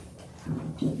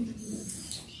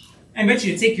I invite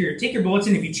you to take your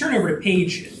bulletin. If you turn over to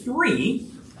page 3,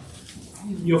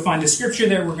 you'll find the scripture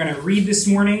that we're going to read this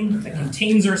morning that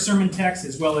contains our sermon text,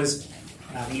 as well as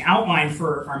the outline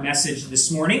for our message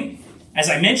this morning. As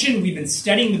I mentioned, we've been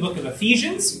studying the book of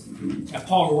Ephesians.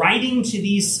 Paul writing to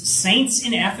these saints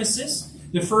in Ephesus.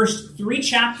 The first 3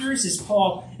 chapters is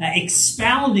Paul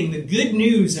expounding the good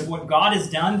news of what God has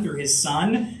done through his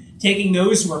Son, taking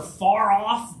those who are far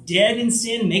off, dead in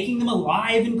sin, making them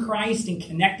alive in Christ, and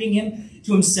connecting him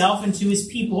to himself and to his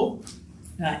people.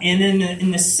 And then in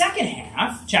the second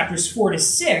half, chapters 4 to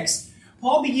 6,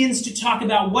 Paul begins to talk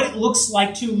about what it looks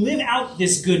like to live out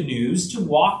this good news, to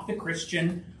walk the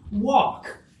Christian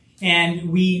walk. And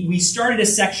we started a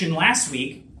section last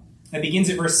week that begins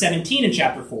at verse 17 in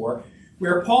chapter 4,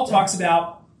 where Paul talks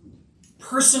about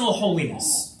personal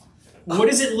holiness. What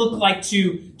does it look like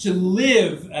to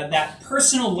live that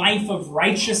personal life of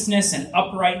righteousness and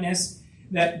uprightness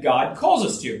that God calls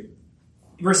us to?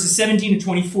 Verses 17 to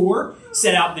 24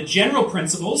 set out the general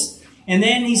principles, and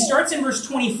then he starts in verse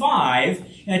 25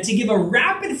 to give a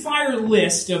rapid-fire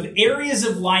list of areas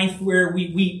of life where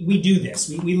we do this,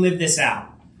 we live this out.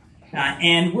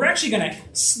 And we're actually going to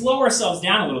slow ourselves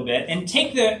down a little bit and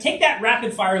take that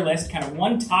rapid-fire list, kind of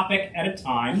one topic at a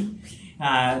time.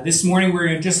 This morning we're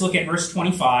going to just look at verse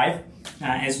 25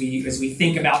 as we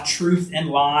think about truth and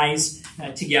lies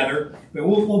together. But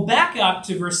we'll back up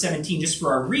to verse 17 just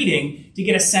for our reading to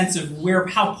get a sense of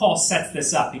how Paul sets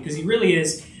this up, because he really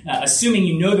is assuming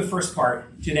you know the first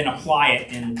part to then apply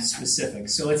it in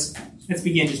specifics. So let's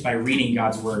begin just by reading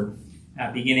God's word,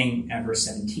 beginning at verse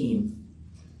 17.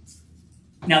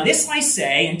 Now this I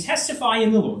say and testify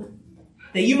in the Lord,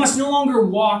 that you must no longer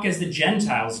walk as the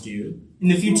Gentiles do, in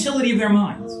the futility of their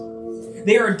minds.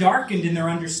 They are darkened in their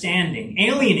understanding,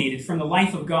 alienated from the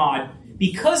life of God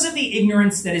because of the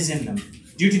ignorance that is in them,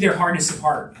 due to their hardness of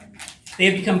heart. They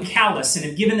have become callous and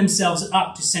have given themselves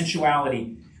up to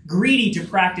sensuality, greedy to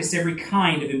practice every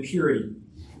kind of impurity.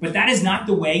 But that is not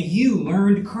the way you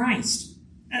learned Christ,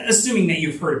 assuming that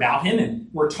you've heard about him and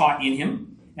were taught in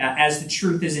him, as the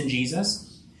truth is in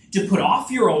Jesus, to put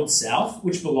off your old self,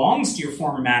 which belongs to your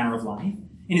former manner of life,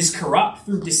 and is corrupt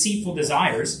through deceitful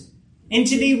desires, and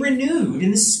to be renewed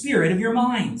in the spirit of your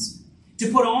minds,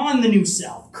 to put on the new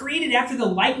self, created after the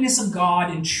likeness of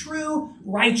God in true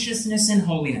righteousness and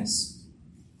holiness.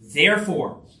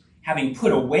 Therefore, having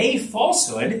put away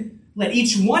falsehood, let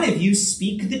each one of you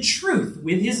speak the truth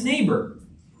with his neighbor,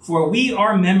 for we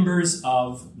are members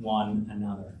of one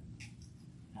another.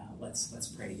 Let's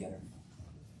pray together.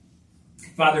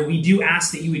 Father, we do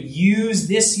ask that you would use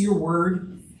this, your word,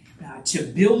 to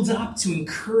build up, to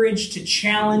encourage, to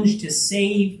challenge, to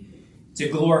save, to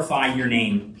glorify your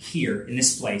name here in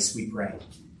this place, we pray.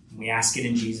 And we ask it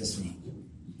in Jesus' name.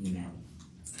 Amen.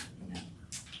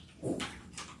 Amen.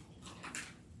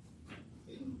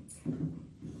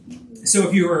 So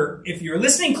if you're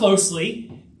listening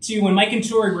closely to when Mike and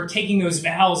Tori were taking those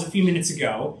vows a few minutes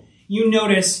ago, you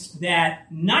noticed that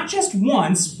not just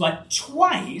once, but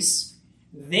twice,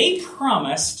 they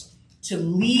promised to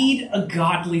lead a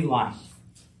godly life,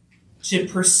 to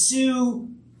pursue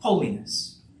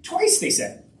holiness. Twice, they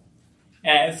said.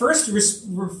 First,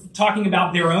 we're talking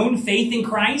about their own faith in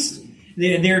Christ,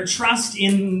 their trust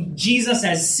in Jesus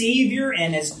as Savior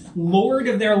and as Lord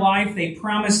of their life. They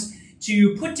promised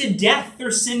to put to death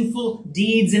their sinful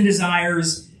deeds and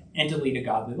desires and to lead a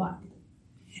godly life.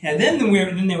 And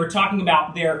then they were talking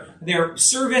about their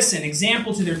service and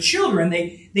example to their children.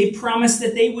 They promised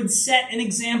that they would set an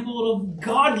example of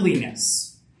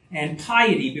godliness and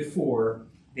piety before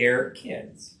their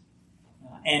kids.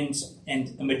 And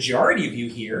a majority of you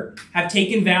here have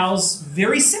taken vows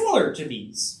very similar to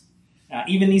these,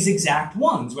 even these exact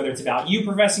ones, whether it's about you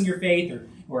professing your faith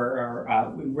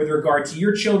or with regard to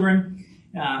your children.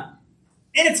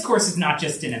 And of course, it's not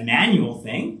just an Emmanuel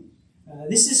thing.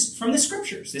 This is from the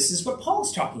Scriptures. This is what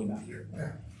Paul's talking about here.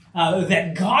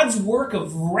 That God's work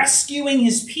of rescuing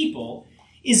his people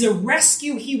is a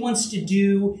rescue he wants to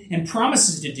do and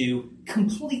promises to do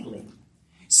completely.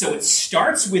 So it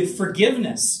starts with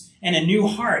forgiveness and a new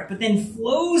heart, but then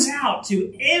flows out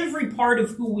to every part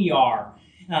of who we are,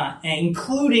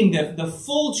 including the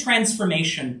full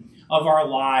transformation of our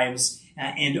lives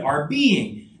and our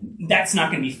being. That's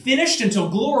not going to be finished until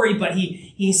glory, but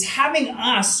he's having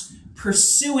us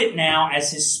pursue it now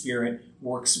as his Spirit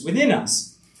works within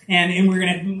us. And we're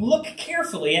going to look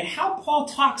carefully at how Paul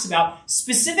talks about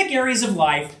specific areas of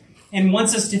life and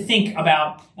wants us to think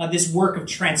about this work of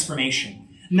transformation.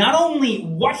 Not only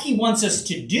what he wants us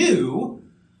to do,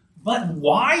 but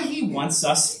why he wants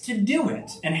us to do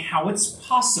it and how it's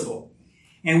possible.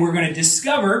 And we're going to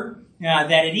discover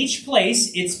that at each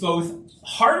place it's both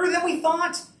harder than we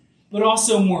thought, but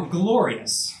also more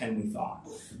glorious than we thought.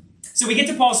 So we get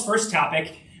to Paul's first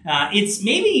topic. It's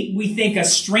maybe, we think, a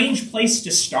strange place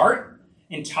to start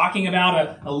in talking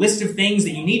about a list of things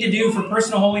that you need to do for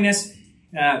personal holiness.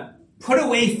 Put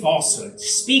away falsehood.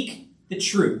 Speak the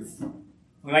truth.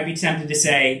 We might be tempted to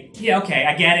say, yeah, okay,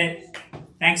 I get it.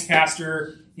 Thanks,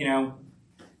 Pastor.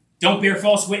 Don't bear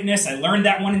false witness. I learned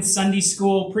that one in Sunday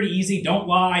school. Pretty easy. Don't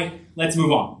lie. Let's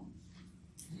move on.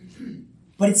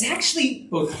 But it's actually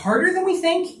both harder than we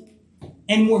think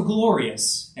and more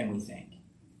glorious than we think.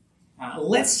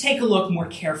 Let's take a look more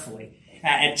carefully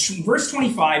at verse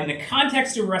 25 in the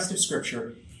context of the rest of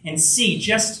Scripture and see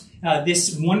just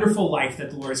this wonderful life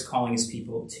that the Lord is calling his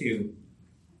people to.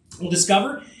 We'll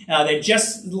discover that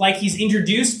just like he's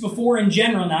introduced before in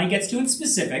general, now he gets to in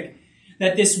specific,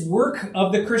 that this work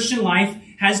of the Christian life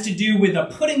has to do with a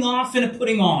putting off and a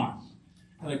putting on.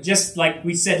 Just like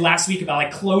we said last week about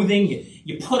like clothing,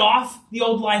 you put off the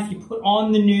old life, you put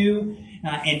on the new,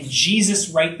 and Jesus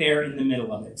right there in the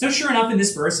middle of it. So sure enough, in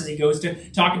this verse, as he goes to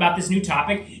talk about this new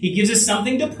topic, he gives us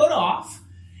something to put off,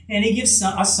 and he gives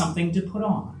us something to put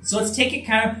on. So let's take it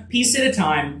kind of piece at a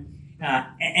time,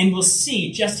 and we'll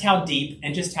see just how deep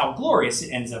and just how glorious it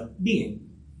ends up being.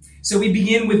 So we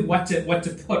begin with what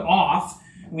to put off.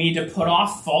 We need to put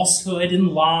off falsehood and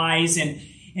lies,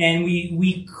 and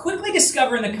we quickly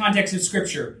discover in the context of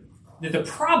Scripture that the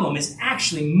problem is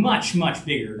actually much, much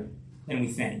bigger than we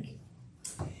think.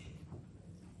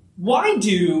 Why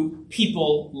do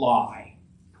people lie?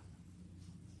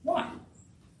 Why?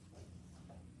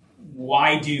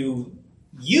 Why do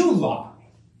you lie?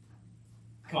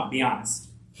 Come on, be honest.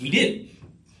 We do.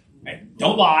 Right?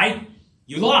 Don't lie.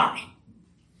 You lie.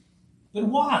 But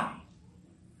why?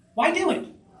 Why do it?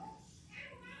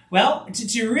 Well,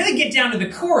 to really get down to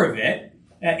the core of it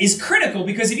is critical,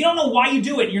 because if you don't know why you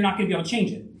do it, you're not going to be able to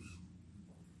change it.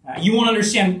 You won't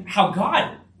understand how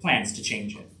God plans to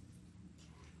change it.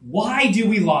 Why do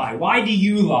we lie? Why do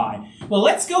you lie? Well,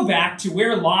 let's go back to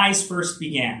where lies first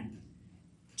began.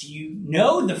 Do you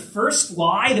know the first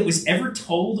lie that was ever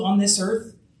told on this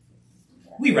earth?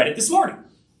 We read it this morning.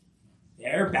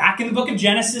 There, back in the book of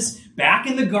Genesis, back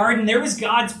in the garden, there was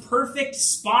God's perfect,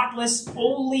 spotless,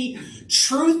 holy,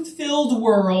 truth-filled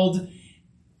world,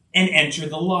 and enter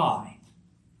the lie.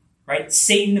 Right?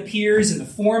 Satan appears in the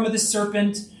form of the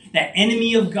serpent, that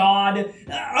enemy of God,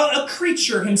 a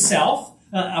creature himself,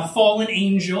 a fallen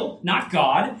angel, not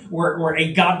God, or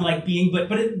a godlike being,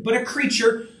 but a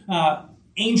creature,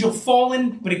 angel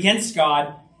fallen, but against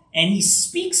God, and he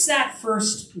speaks that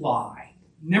first lie.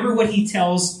 Remember what he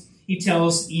tells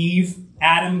Eve,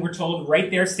 Adam, we're told,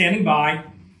 right there standing by.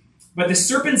 But the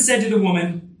serpent said to the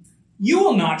woman, "You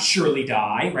will not surely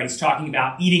die." Right, he's talking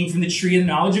about eating from the tree of the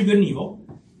knowledge of good and evil.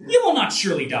 "You will not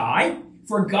surely die,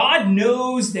 for God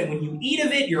knows that when you eat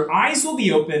of it, your eyes will be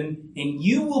open, and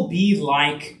you will be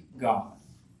like God."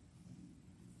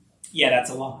 Yeah, that's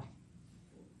a lie.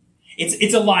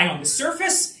 It's a lie on the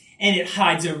surface, and it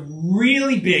hides a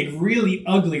really big, really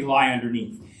ugly lie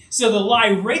underneath. So the lie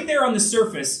right there on the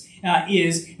surface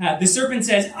is the serpent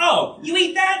says, "Oh, you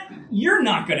eat that? You're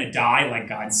not going to die like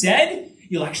God said.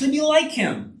 You'll actually be like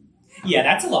him." Yeah,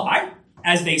 that's a lie,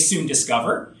 as they soon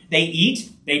discover. They eat,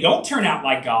 they don't turn out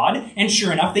like God, and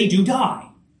sure enough, they do die.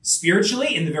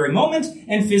 Spiritually, in the very moment,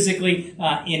 and physically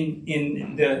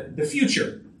in the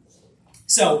future.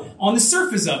 So, on the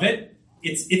surface of it,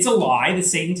 it's a lie that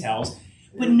Satan tells,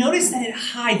 but notice that it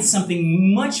hides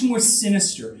something much more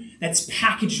sinister that's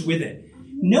packaged with it.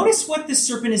 Notice what the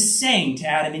serpent is saying to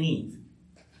Adam and Eve.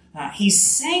 He's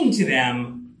saying to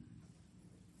them,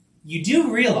 you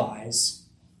do realize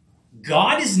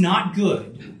God is not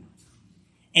good,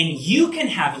 and you can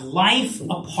have life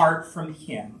apart from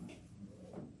him.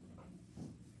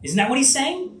 Isn't that what he's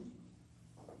saying?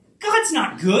 God's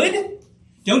not good.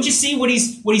 Don't you see what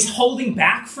he's holding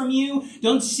back from you?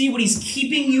 Don't you see what he's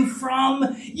keeping you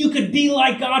from? You could be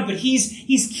like God, but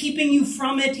he's keeping you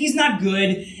from it. He's not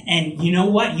good. And you know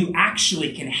what? You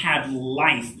actually can have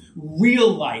life, real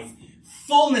life,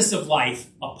 fullness of life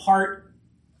apart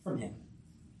from him.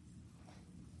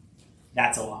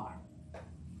 That's a lie.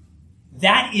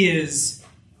 That is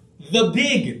the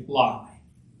big lie.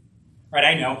 Right,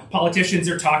 I know politicians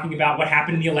are talking about what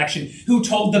happened in the election. Who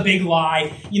told the big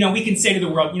lie? We can say to the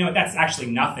world, that's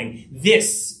actually nothing.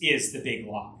 This is the big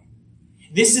lie.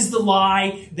 This is the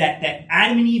lie that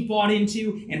Adam and Eve bought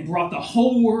into and brought the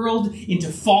whole world into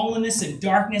fallenness and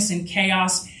darkness and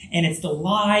chaos. And it's the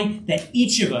lie that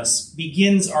each of us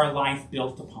begins our life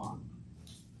built upon.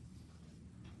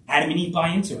 Adam and Eve buy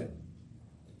into it.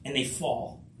 And they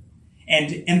fall.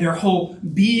 and their whole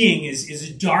being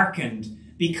is darkened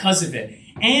because of it.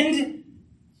 And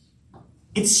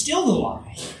it's still the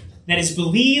lie that is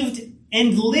believed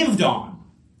and lived on.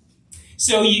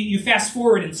 So you fast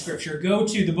forward in Scripture, go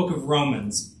to the book of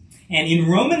Romans. And in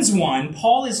Romans 1,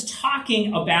 Paul is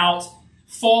talking about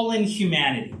fallen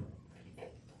humanity.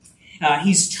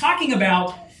 He's talking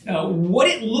about what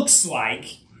it looks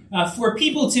like for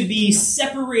people to be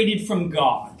separated from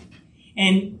God.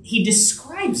 And he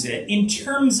describes it in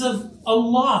terms of a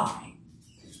lie.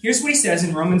 Here's what he says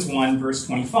in Romans 1, verse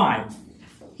 25.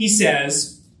 He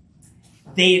says,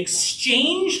 they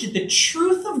exchanged the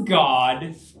truth of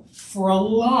God for a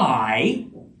lie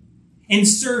and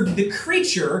served the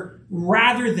creature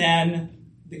rather than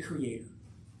the Creator.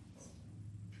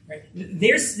 Right?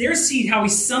 There's see how he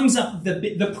sums up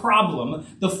the problem,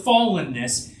 the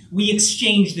fallenness. We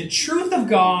exchange the truth of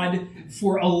God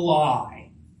for a lie.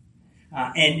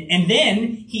 And then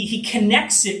he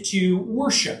connects it to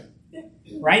worship.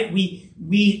 Right?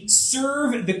 We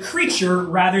serve the creature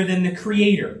rather than the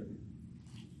Creator.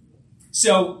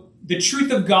 So the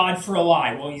truth of God for a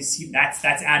lie. Well, you see, that's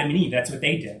Adam and Eve. That's what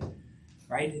they did.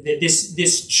 Right?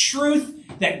 This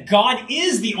truth that God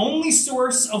is the only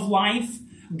source of life,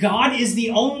 God is the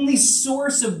only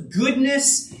source of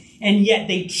goodness, and yet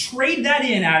they trade that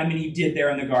in, Adam and Eve did there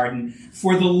in the garden,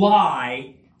 for the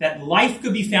lie that life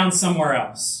could be found somewhere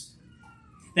else.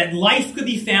 That life could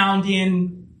be found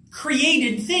in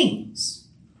created things.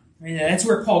 Right? That's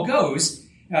where Paul goes.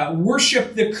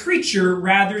 Worship the creature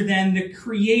rather than the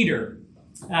Creator.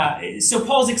 So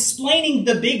Paul's explaining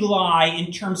the big lie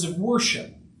in terms of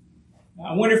worship.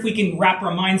 I wonder if we can wrap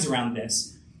our minds around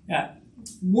this.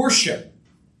 Worship.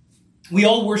 We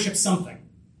all worship something.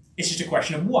 It's just a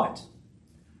question of what.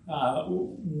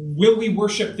 Will we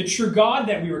worship the true God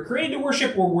that we were created to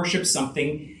worship, or worship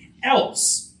something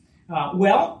else?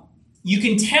 Well, you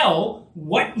can tell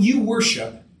what you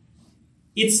worship.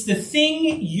 It's the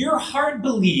thing your heart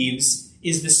believes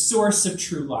is the source of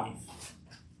true life.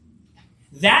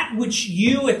 That which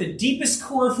you, at the deepest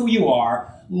core of who you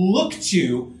are, look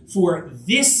to for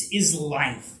this is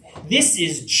life. This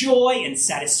is joy and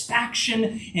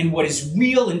satisfaction and what is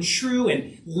real and true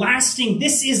and lasting.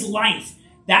 This is life.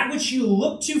 That which you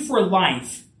look to for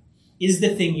life is the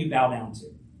thing you bow down to,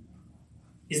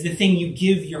 is the thing you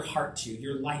give your heart to,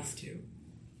 your life to.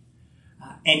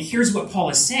 And here's what Paul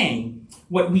is saying.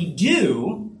 What we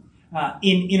do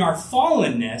in our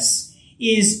fallenness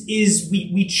is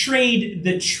we trade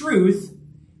the truth.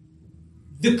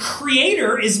 The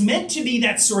Creator is meant to be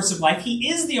that source of life. He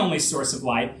is the only source of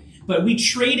life. But we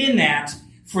trade in that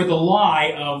for the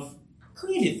lie of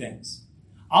created things.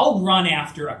 I'll run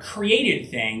after a created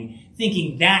thing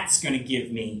thinking that's going to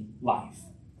give me life.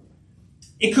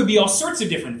 It could be all sorts of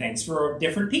different things for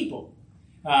different people.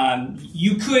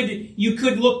 You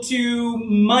could look to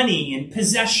money and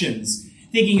possessions,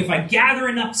 thinking if I gather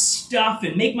enough stuff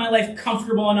and make my life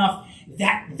comfortable enough,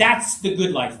 that's the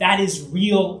good life. That is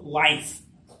real life,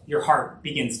 your heart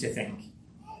begins to think.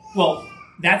 Well,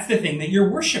 that's the thing that you're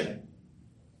worshiping.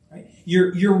 Right?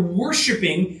 You're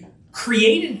worshiping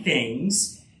created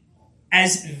things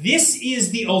as this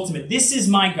is the ultimate. This is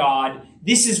my God.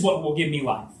 This is what will give me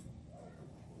life.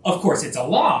 Of course, it's a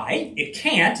lie. It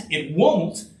can't. It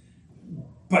won't.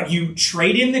 But you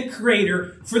trade in the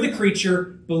Creator for the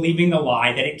creature, believing the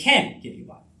lie that it can give you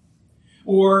life.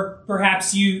 Or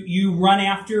perhaps you run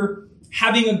after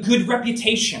having a good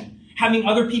reputation, having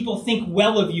other people think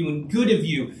well of you and good of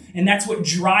you, and that's what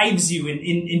drives you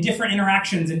in different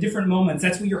interactions and different moments.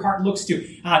 That's what your heart looks to.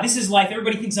 This is life.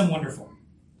 Everybody thinks I'm wonderful.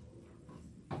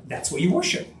 That's what you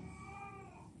worship.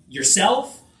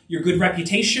 Yourself, your good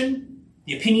reputation,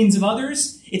 the opinions of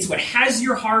others. It's what has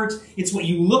your heart. It's what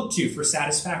you look to for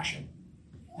satisfaction.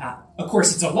 Of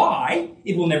course, it's a lie.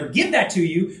 It will never give that to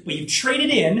you, but you've traded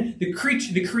in the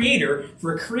Creator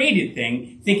for a created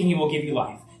thing, thinking it will give you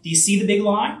life. Do you see the big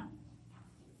lie?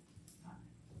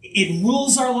 It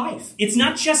rules our life. It's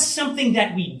not just something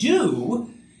that we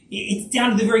do. It's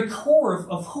down to the very core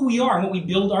of who we are and what we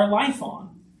build our life on.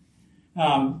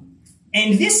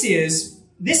 And this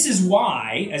is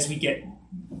why, as we get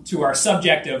to our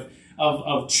subject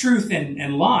of truth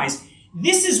and lies,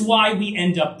 this is why we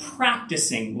end up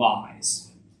practicing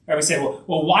lies. Right? We say,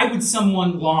 well, why would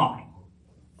someone lie?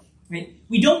 Right?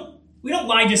 We don't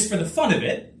lie just for the fun of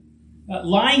it.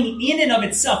 Lying in and of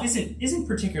itself isn't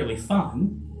particularly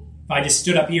fun. If I just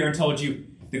stood up here and told you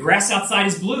the grass outside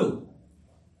is blue,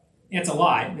 it's a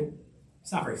lie. But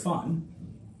it's not very fun.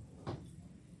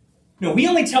 No, we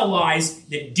only tell lies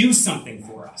that do something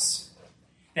for us.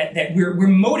 That we're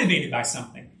motivated by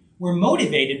something. We're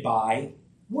motivated by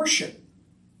worship.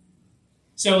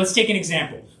 So let's take an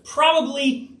example.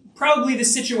 Probably the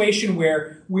situation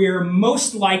where we're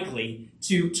most likely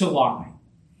to lie.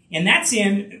 And that's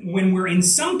when we're in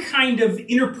some kind of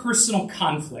interpersonal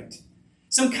conflict,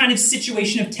 some kind of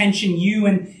situation of tension, you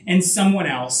and someone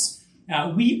else.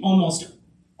 We almost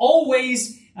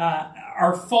always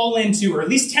are fall into, or at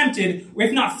least tempted, or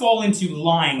if not fall into,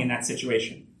 lying in that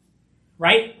situation.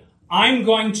 Right? I'm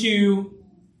going to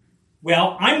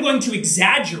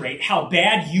exaggerate how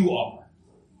bad you are.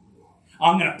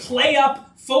 I'm going to play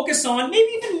up, focus on,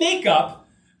 maybe even make up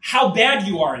how bad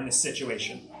you are in this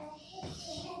situation.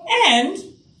 And,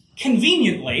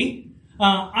 conveniently,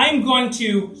 I'm going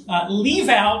to leave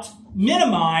out,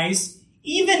 minimize,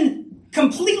 even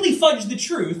completely fudge the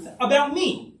truth about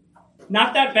me.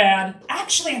 Not that bad.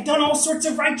 Actually, I've done all sorts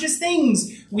of righteous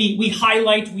things. We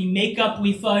highlight, we make up,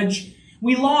 we fudge,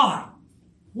 we lie.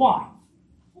 Why?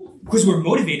 Because we're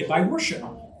motivated by worship.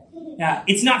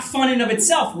 It's not fun in of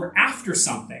itself. We're after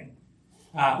something.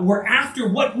 We're after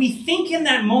what we think in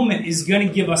that moment is going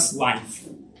to give us life.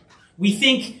 We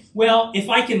think, well, if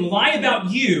I can lie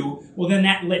about you, well, then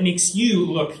that makes you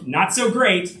look not so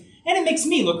great, and it makes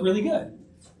me look really good.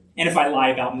 And if I lie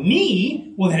about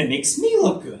me, well, then it makes me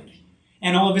look good.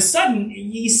 And all of a sudden,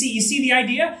 you see the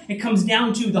idea? It comes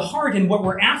down to the heart and what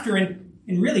we're after and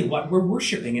really what we're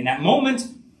worshiping. In that moment,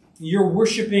 you're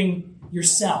worshiping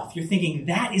yourself. You're thinking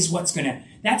that's what's going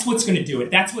to do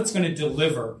it. That's what's going to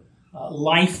deliver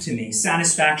life to me,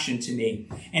 satisfaction to me.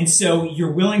 And so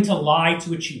you're willing to lie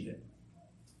to achieve it.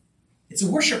 It's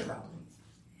a worship problem.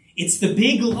 It's the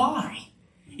big lie.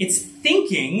 It's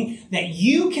thinking that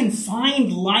you can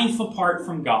find life apart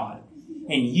from God.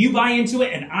 And you buy into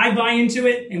it, and I buy into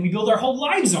it, and we build our whole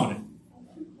lives on it.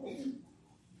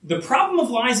 The problem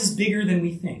of lies is bigger than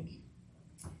we think.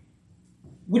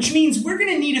 Which means we're going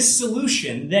to need a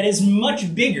solution that is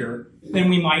much bigger than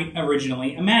we might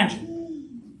originally imagine.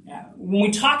 When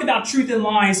we talk about truth and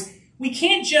lies, we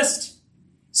can't just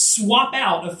swap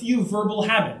out a few verbal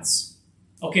habits.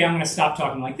 Okay, I'm going to stop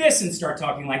talking like this and start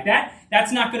talking like that.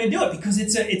 That's not going to do it because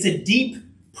it's a deep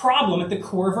problem at the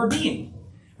core of our being.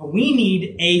 We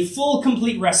need a full,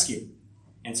 complete rescue.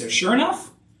 And so sure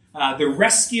enough, the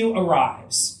rescue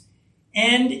arrives.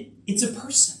 And it's a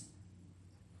person.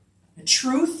 The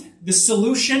truth, the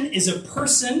solution is a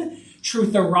person.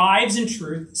 Truth arrives and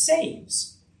truth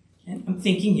saves. And I'm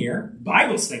thinking here,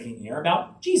 Bible's thinking here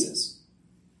about Jesus.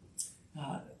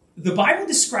 The Bible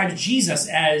describes Jesus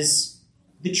as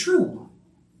the true one.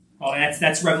 Well,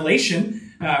 that's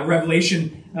Revelation.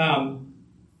 Revelation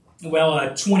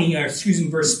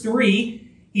verse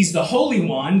 3. He's the Holy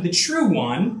One, the true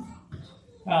one.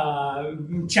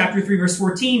 Chapter 3, verse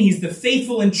 14. He's the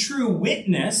faithful and true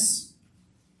witness.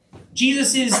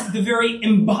 Jesus is the very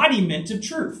embodiment of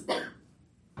truth.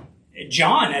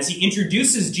 John, as he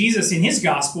introduces Jesus in his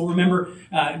gospel, remember,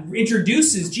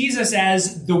 introduces Jesus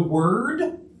as the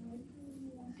Word.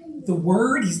 The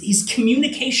Word, he's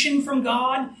communication from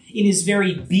God in his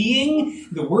very being.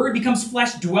 The Word becomes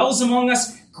flesh, dwells among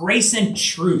us. Grace and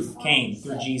truth came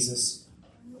through Jesus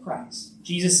Christ.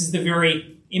 Jesus is the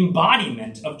very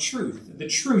embodiment of truth, the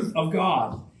truth of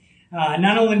God.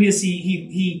 Not only does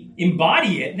he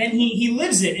embody it, then he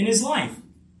lives it in his life.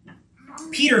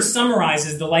 Peter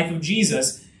summarizes the life of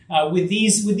Jesus with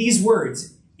these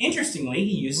words. Interestingly,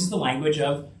 he uses the language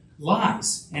of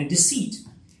lies and deceit.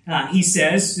 He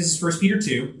says, this is 1 Peter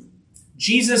 2,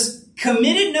 Jesus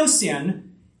committed no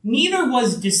sin, neither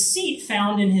was deceit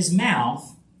found in his mouth.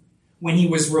 When he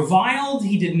was reviled,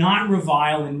 he did not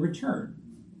revile in return.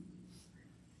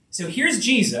 So here's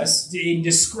Jesus in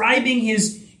describing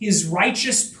his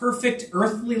righteous, perfect,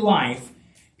 earthly life.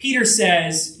 Peter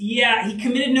says, yeah, he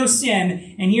committed no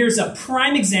sin, and here's a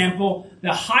prime example.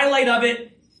 The highlight of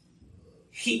it,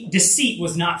 deceit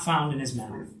was not found in his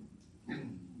mouth.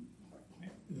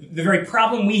 The very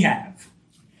problem we have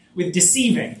with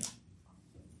deceiving,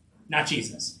 not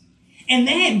Jesus. And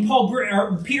then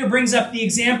Peter brings up the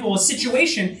example, a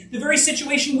situation, the very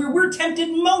situation where we're tempted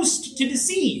most to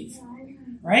deceive,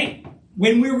 right?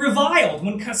 When we're reviled,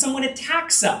 when someone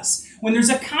attacks us, when there's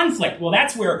a conflict, well,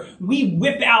 that's where we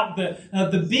whip out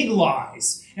the big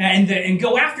lies and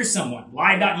go after someone.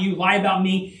 Lie about you, lie about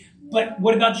me. But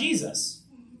what about Jesus?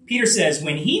 Peter says,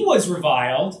 when he was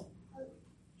reviled,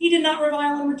 he did not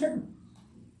revile in return.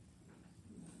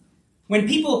 When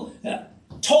people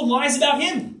told lies about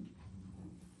him,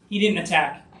 he didn't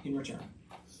attack in return.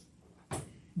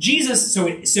 Jesus,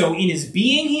 so in his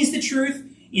being, he's the truth.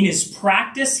 In his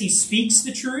practice, he speaks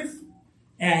the truth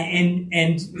and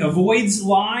avoids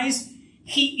lies.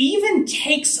 He even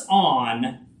takes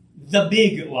on the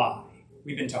big lie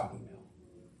we've been talking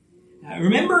about.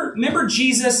 Remember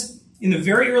Jesus in the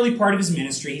very early part of his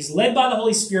ministry. He's led by the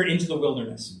Holy Spirit into the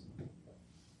wilderness.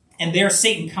 And there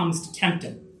Satan comes to tempt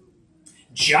him.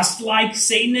 Just like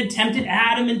Satan had tempted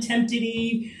Adam and tempted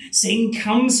Eve, Satan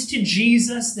comes to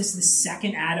Jesus. This is the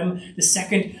second Adam, the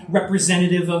second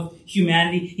representative of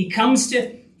humanity. He comes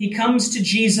to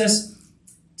Jesus,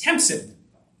 tempts him.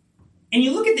 And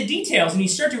you look at the details and you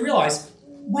start to realize,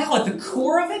 well, at the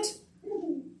core of it,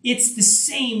 it's the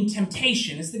same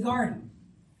temptation as the garden.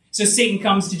 So Satan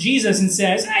comes to Jesus and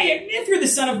says, hey, if you're the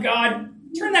Son of God,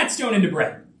 turn that stone into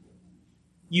bread.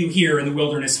 You here in the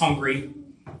wilderness hungry.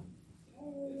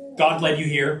 God led you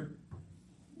here.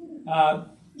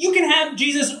 You can have,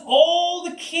 Jesus, all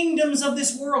the kingdoms of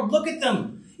this world. Look at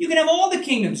them. You can have all the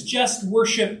kingdoms. Just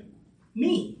worship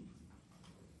me.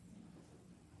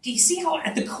 Do you see how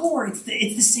at the core it's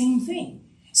the same thing?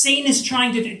 Satan is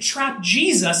trying to trap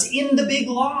Jesus in the big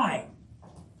lie.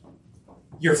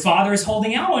 Your father is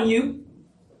holding out on you.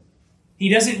 He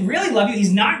doesn't really love you.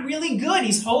 He's not really good.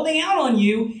 He's holding out on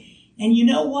you. And you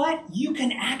know what? You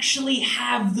can actually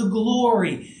have the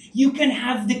glory. You can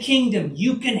have the kingdom.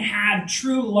 You can have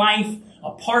true life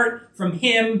apart from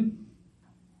him.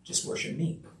 Just worship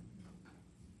me.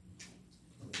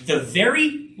 The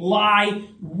very lie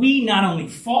we not only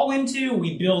fall into,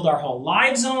 we build our whole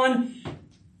lives on,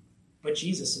 but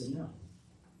Jesus says no.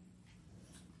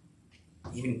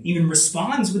 Even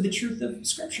responds with the truth of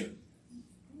Scripture.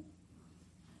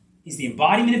 He's the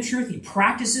embodiment of truth. He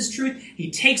practices truth. He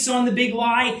takes on the big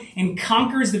lie and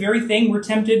conquers the very thing we're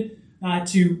tempted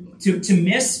to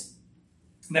miss,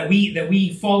 that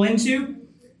we fall into.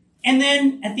 And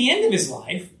then at the end of his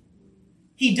life,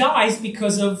 he dies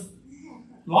because of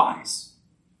lies.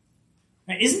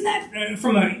 Now, isn't that,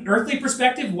 from an earthly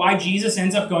perspective, why Jesus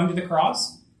ends up going to the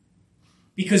cross?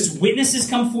 Because witnesses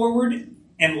come forward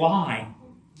and lie.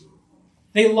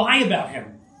 They lie about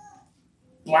him.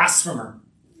 Blasphemer.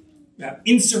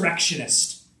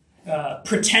 Insurrectionist,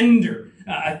 pretender,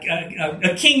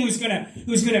 a king who's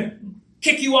gonna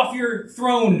kick you off your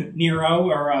throne, Nero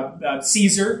or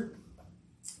Caesar.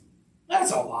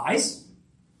 That's all lies.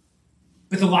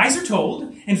 But the lies are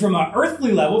told, and from an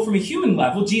earthly level, from a human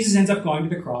level, Jesus ends up going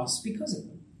to the cross because of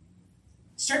them.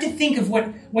 Start to think of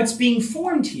what's being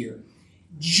formed here.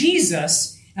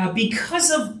 Jesus,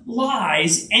 because of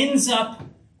lies, ends up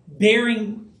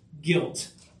bearing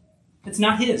guilt. That's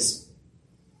not his.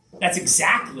 That's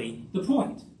exactly the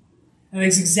point. And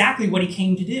that's exactly what he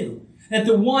came to do. That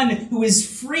the one who is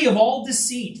free of all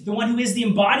deceit, the one who is the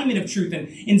embodiment of truth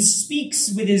and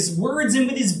speaks with his words and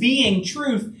with his being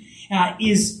truth,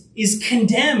 is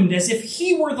condemned as if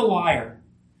he were the liar,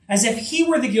 as if he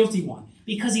were the guilty one,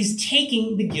 because he's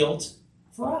taking the guilt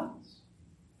for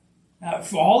us.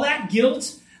 For all that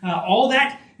guilt, all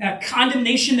that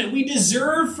condemnation that we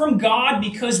deserve from God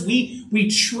because we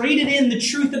traded in the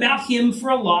truth about him for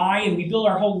a lie, and we build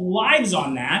our whole lives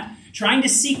on that, trying to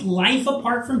seek life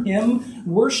apart from him,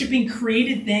 worshiping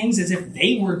created things as if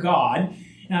they were God.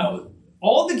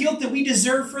 All the guilt that we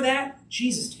deserve for that,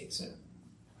 Jesus takes it.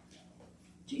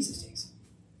 Jesus takes it.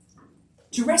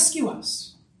 To rescue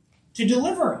us. To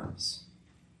deliver us.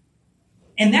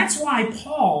 And that's why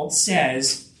Paul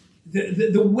says,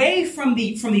 the way from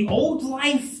the old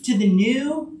life to the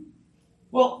new,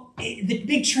 well, the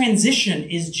big transition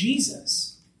is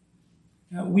Jesus.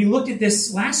 We looked at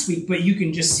this last week, but you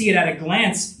can just see it at a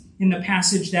glance in the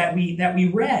passage that we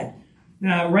read.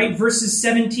 Right, verses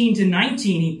 17 to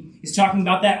 19, he's talking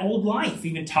about that old life. He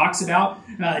even talks about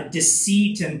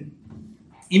deceit and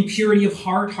impurity of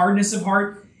heart, hardness of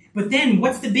heart. But then,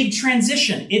 what's the big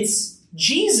transition? It's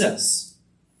Jesus,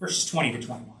 verses 20 to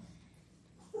 21.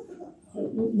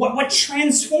 What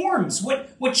transforms?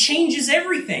 What changes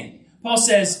everything? Paul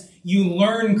says, you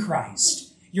learn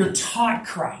Christ. You're taught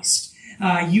Christ.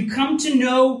 You come to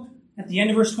know, at the end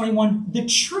of verse 21, the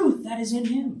truth that is in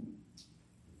him.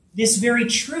 This very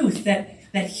truth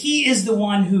that he is the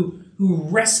one who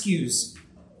rescues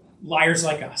liars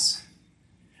like us,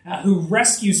 who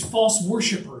rescues false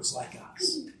worshipers like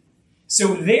us.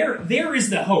 So there is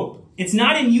the hope. It's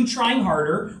not in you trying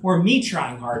harder or me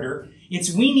trying harder.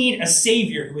 It's we need a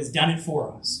Savior who has done it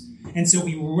for us. And so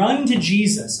we run to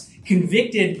Jesus,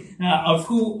 convicted of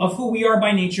who we are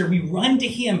by nature. We run to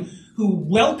him who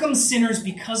welcomes sinners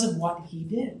because of what he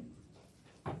did.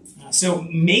 So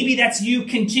maybe that's you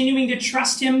continuing to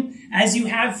trust him as you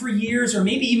have for years, or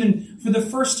maybe even for the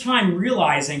first time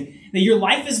realizing that your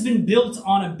life has been built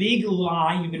on a big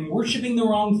lie. You've been worshiping the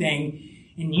wrong thing,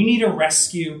 and you need a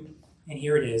rescue, and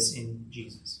here it is in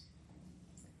Jesus.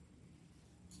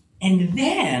 And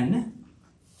then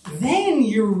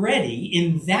you're ready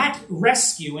in that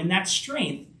rescue and that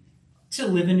strength to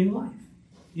live a new life.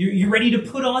 You're ready to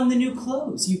put on the new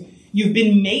clothes. You've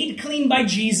been made clean by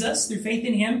Jesus through faith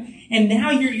in him, and now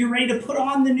you're ready to put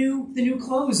on the new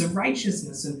clothes of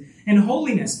righteousness and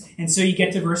holiness. And so you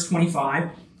get to verse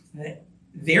 25.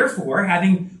 Therefore,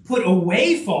 having put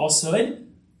away falsehood,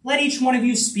 let each one of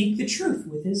you speak the truth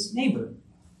with his neighbor,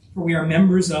 for we are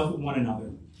members of one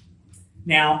another.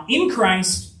 Now, in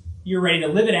Christ, you're ready to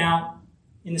live it out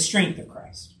in the strength of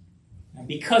Christ,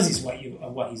 because of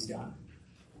what he's done.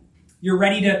 You're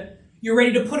ready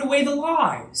to put away the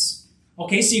lies.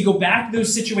 Okay, so you go back to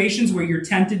those situations where you're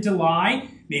tempted to lie.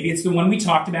 Maybe it's the one we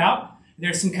talked about.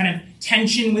 There's some kind of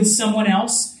tension with someone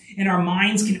else, and our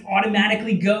minds can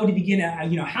automatically go to begin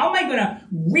how am I going to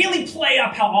really play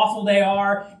up how awful they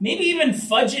are? Maybe even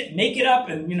fudge it, make it up,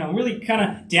 and, really kind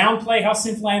of downplay how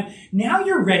sinful I am. Now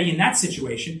you're ready in that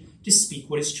situation to speak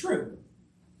what is true,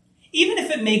 even if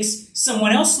it makes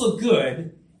someone else look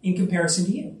good in comparison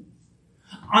to you.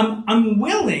 I'm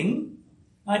willing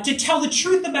to tell the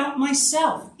truth about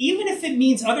myself, even if it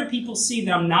means other people see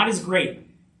that I'm not as great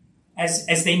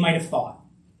as they might have thought.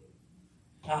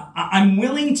 I'm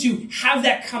willing to have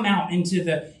that come out into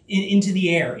the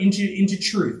air, into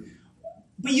truth.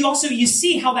 But you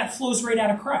see how that flows right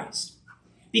out of Christ.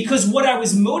 Because what I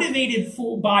was motivated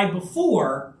by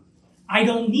before, I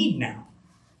don't need now.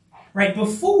 Right?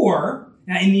 Before,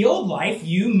 in the old life,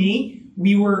 you, me,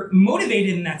 we were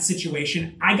motivated in that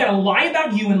situation. I got to lie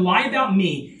about you and lie about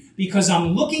me because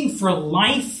I'm looking for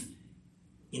life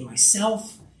in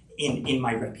myself, in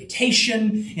my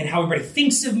reputation, in how everybody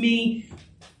thinks of me.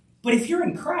 But if you're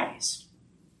in Christ,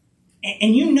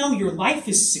 and you know your life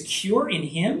is secure in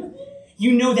him,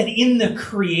 you know that in the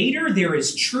Creator there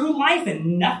is true life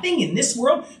and nothing in this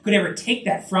world could ever take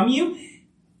that from you,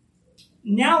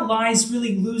 now lies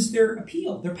really lose their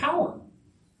appeal, their power.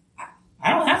 I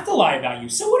don't have to lie about you.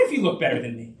 So what if you look better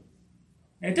than me?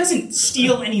 It doesn't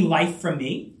steal any life from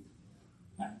me.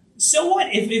 So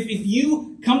what if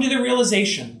you come to the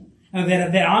realization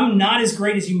that I'm not as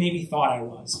great as you maybe thought I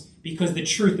was because the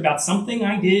truth about something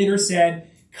I did or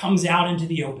said comes out into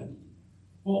the open?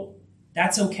 Well,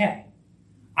 that's okay.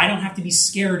 I don't have to be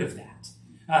scared of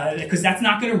that because that's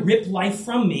not going to rip life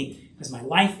from me because my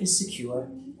life is secure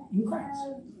in Christ.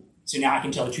 So now I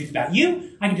can tell the truth about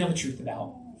you. I can tell the truth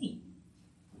about me.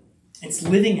 It's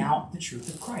living out the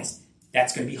truth of Christ.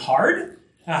 That's going to be hard.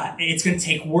 It's going to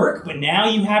take work, but now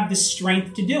you have the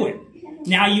strength to do it.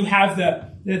 Now you have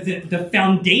the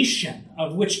foundation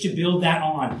of which to build that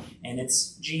on, and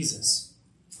it's Jesus.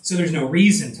 So there's no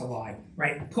reason to lie,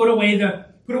 right? Put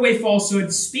away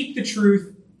falsehood, speak the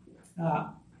truth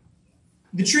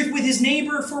with his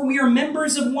neighbor, for we are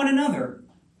members of one another.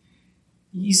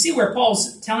 You see where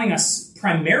Paul's telling us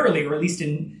primarily, or at least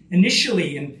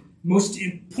initially and most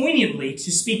poignantly,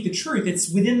 to speak the truth. It's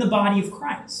within the body of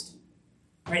Christ.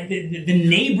 Right? The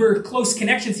neighbor close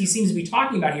connections he seems to be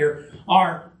talking about here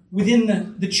are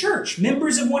within the church,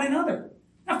 members of one another.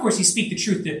 Now, of course, you speak the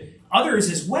truth to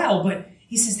others as well, but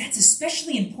he says that's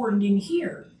especially important in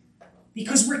here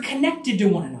because we're connected to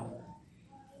one another.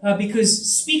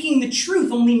 Because speaking the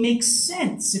truth only makes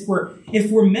sense if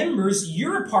we're members.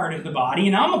 You're a part of the body,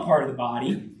 and I'm a part of the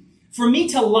body. For me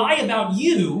to lie about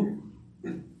you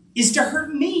is to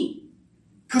hurt me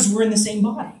because we're in the same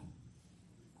body.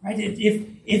 Right?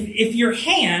 If your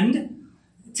hand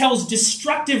tells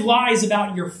destructive lies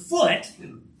about your foot,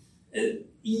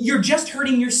 you're just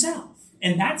hurting yourself.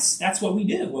 And that's what we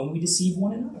do when we deceive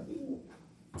one another.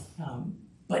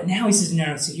 But now he says,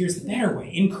 no, so here's the better way.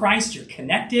 In Christ, you're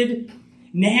connected.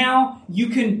 Now you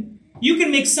can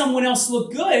make someone else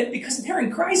look good because if they're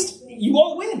in Christ, you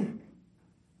all win.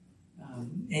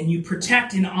 And you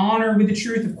protect and honor with the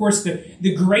truth. Of course,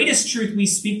 the greatest truth we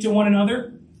speak to one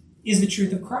another is the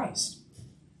truth of Christ.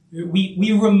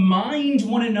 We remind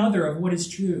one another of what is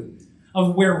true,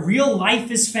 of where real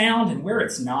life is found and where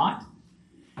it's not.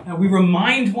 We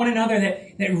remind one another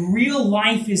that real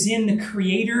life is in the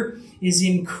Creator, is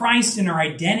in Christ, and our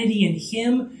identity in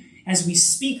Him. As we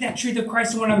speak that truth of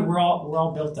Christ to one another, we're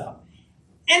all built up.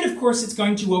 And of course, it's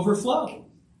going to overflow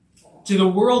to the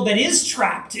world that is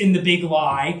trapped in the big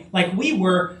lie, like we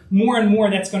were. More and more,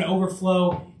 that's going to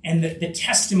overflow, and the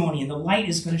testimony and the light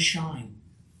is going to shine.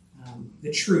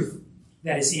 The truth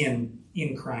that is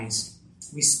in Christ.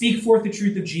 We speak forth the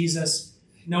truth of Jesus,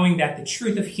 knowing that the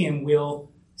truth of Him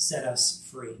will set us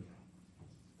free.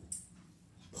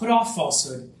 Put off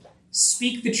falsehood.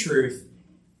 Speak the truth.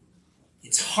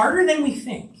 It's harder than we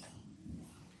think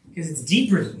because it's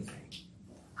deeper than we think.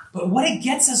 But what it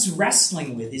gets us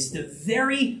wrestling with is the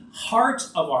very heart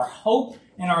of our hope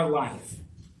and our life.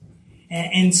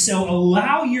 And so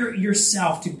allow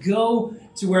yourself to go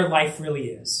to where life really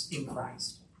is in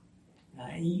Christ.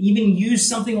 Even use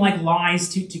something like lies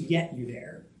to get you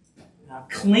there.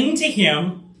 Cling to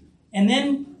him, and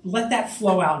then let that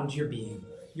flow out into your being.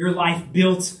 Your life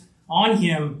built on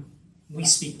him, we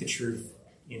speak the truth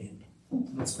in him.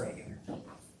 Let's pray together.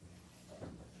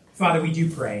 Father, we do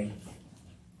pray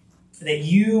that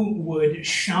you would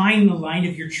shine the light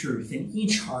of your truth in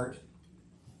each heart.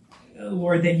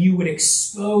 Lord, that you would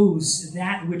expose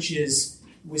that which is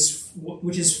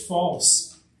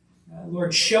false.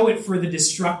 Lord, show it for the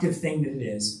destructive thing that it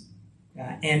is.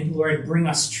 And Lord, bring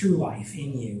us true life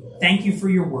in you. Thank you for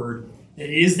your word, that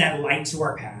it is that light to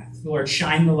our path. Lord,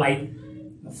 shine the light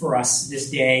for us this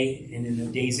day and in the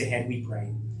days ahead, we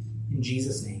pray. In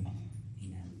Jesus' name,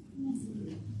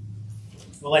 amen.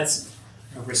 Well, let's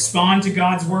respond to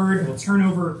God's word. We'll turn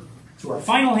over to our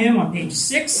final hymn on page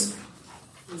 6.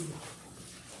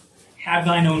 Have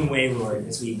thine own way, Lord,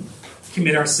 as we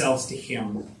commit ourselves to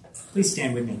him. Please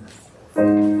stand with me.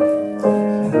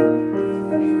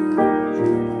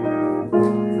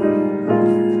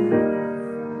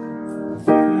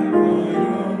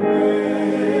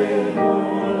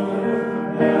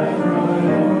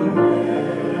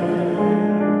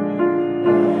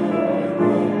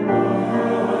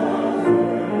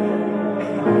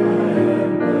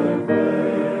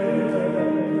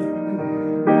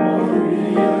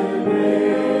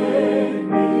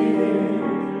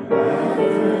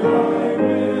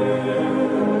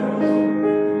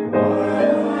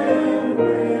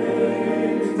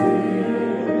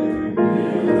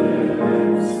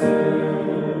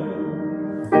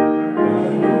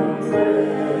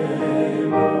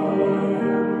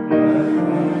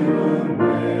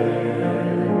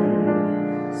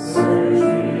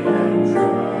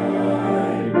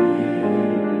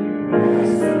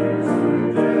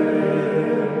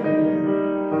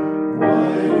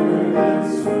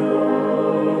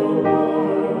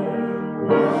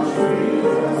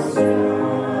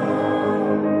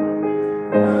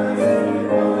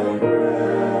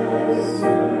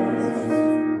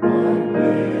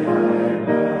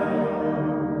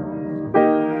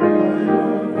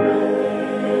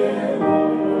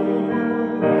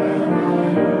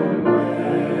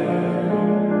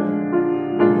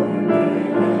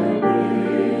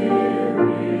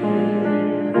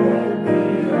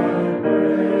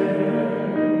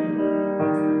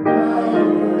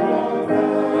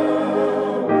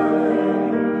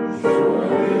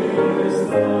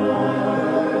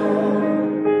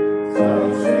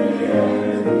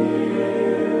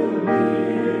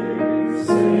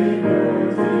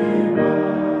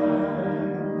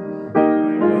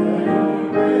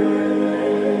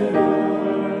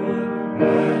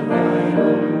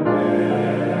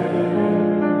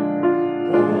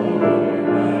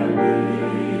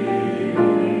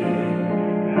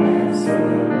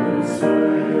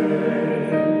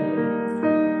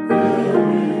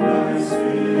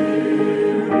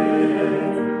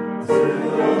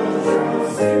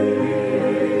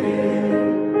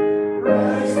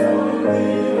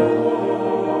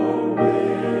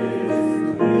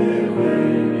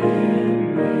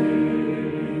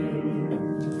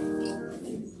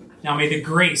 Now may the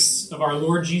grace of our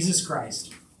Lord Jesus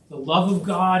Christ, the love of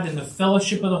God, and the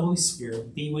fellowship of the Holy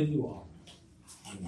Spirit be with you all.